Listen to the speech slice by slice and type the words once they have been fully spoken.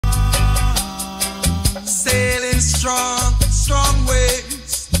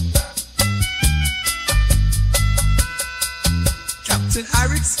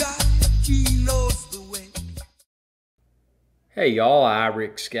Hey y'all,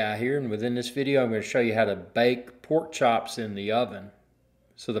 IrixGuy here, and within this video I'm going to show you how to bake pork chops in the oven.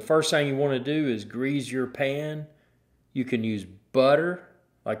 So the first thing you want to do is grease your pan. You can use butter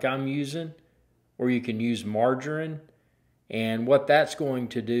like I'm using, or you can use margarine. And what that's going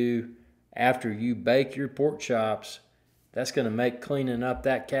to do after you bake your pork chops, that's going to make cleaning up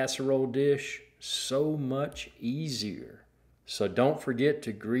that casserole dish so much easier. So don't forget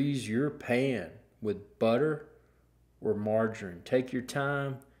to grease your pan with butter or margarine. Take your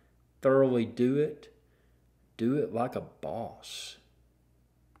time, thoroughly do it. Do it like a boss.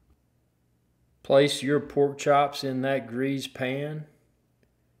 Place your pork chops in that greased pan.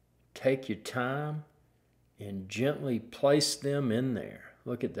 Take your time and gently place them in there.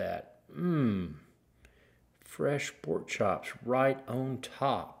 Look at that. Fresh pork chops right on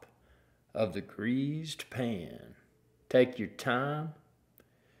top of the greased pan. Take your time.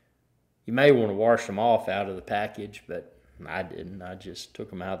 You may want to wash them off out of the package, but I didn't. I just took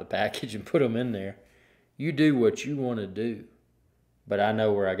them out of the package and put them in there. You do what you want to do. But I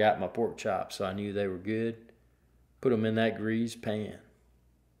know where I got my pork chops, so I knew they were good. Put them in that greased pan.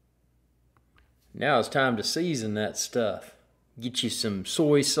 Now it's time to season that stuff. Get you some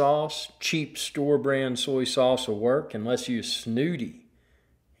soy sauce. Cheap store brand soy sauce will work unless you're snooty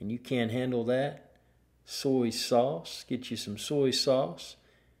and you can't handle that. Soy sauce. Get you some soy sauce.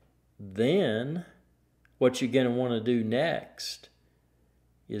 Then what you're going to want to do next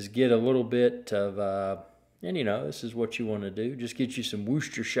is get a little bit of, and you know, this is what you want to do. Just get you some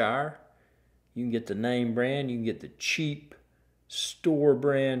Worcestershire. You can get the name brand. You can get the cheap store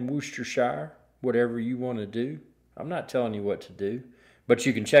brand Worcestershire, whatever you want to do. I'm not telling you what to do, but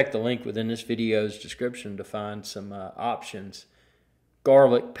you can check the link within this video's description to find some options.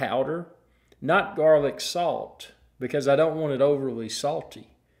 Garlic powder, not garlic salt, because I don't want it overly salty.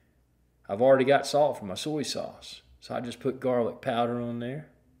 I've already got salt for my soy sauce, so I just put garlic powder on there.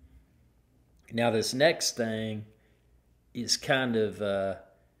 Now this next thing is kind of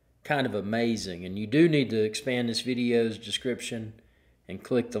amazing, and you do need to expand this video's description and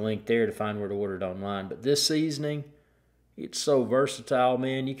click the link there to find where to order it online. But this seasoning, it's so versatile,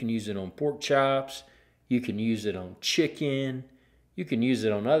 man. You can use it on pork chops, you can use it on chicken, you can use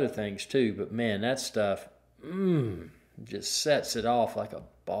it on other things too. But man, that stuff, just sets it off like a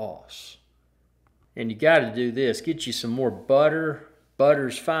boss. And you got to do this. Get you some more butter.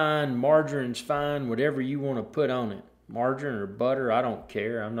 Butter's fine. Margarine's fine. Whatever you want to put on it. Margarine or butter, I don't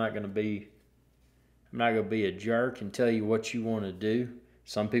care. I'm not going to be a jerk and tell you what you want to do.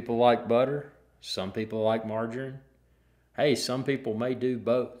 Some people like butter. Some people like margarine. Hey, some people may do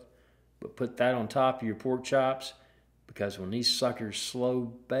both. But put that on top of your pork chops, because when these suckers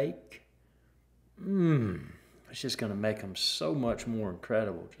slow bake, it's just going to make them so much more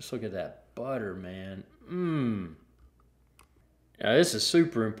incredible. Just look at that butter, man. Now this is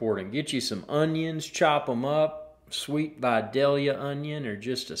super important. Get you some onions, chop them up. Sweet Vidalia onion or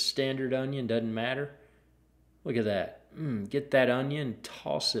just a standard onion, doesn't matter. Look at that. Get that onion,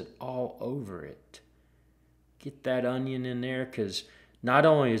 toss it all over it. Get that onion in there, because not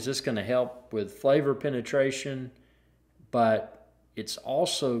only is this going to help with flavor penetration, but it's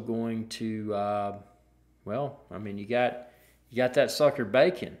also going to, well, I mean, you got that sucker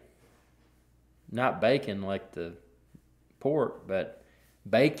baking. Not bacon like the pork, but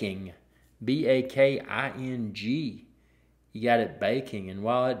baking, B-A-K-I-N-G. You got it baking, and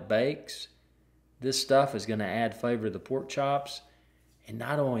while it bakes, this stuff is going to add flavor to the pork chops. And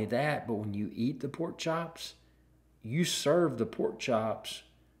not only that, but when you eat the pork chops, you serve the pork chops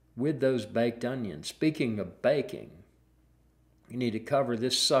with those baked onions. Speaking of baking, you need to cover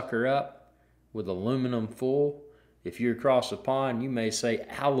this sucker up with aluminum foil. If you're across the pond, you may say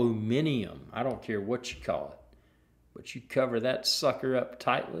aluminium. I don't care what you call it. But you cover that sucker up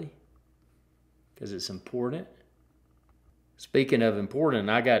tightly, because it's important. Speaking of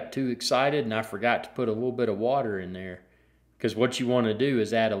important, I got too excited and I forgot to put a little bit of water in there. Because what you want to do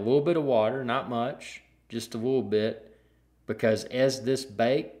is add a little bit of water, not much, just a little bit. Because as this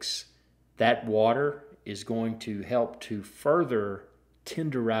bakes, that water is going to help to further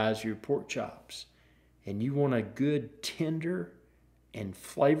tenderize your pork chops. And you want a good, tender, and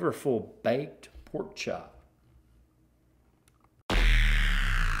flavorful baked pork chop.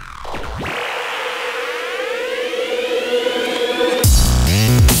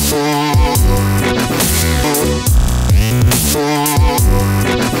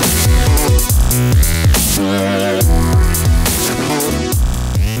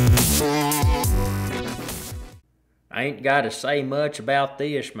 I ain't got to say much about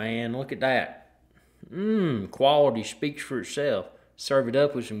this, man. Look at that. Quality speaks for itself. Serve it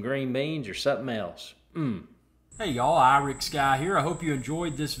up with some green beans or something else. Hey y'all, IrixGuy here. I hope you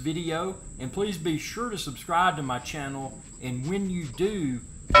enjoyed this video, and please be sure to subscribe to my channel, and when you do, ring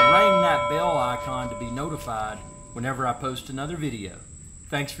that bell icon to be notified whenever I post another video.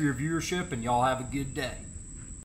 Thanks for your viewership, and y'all have a good day.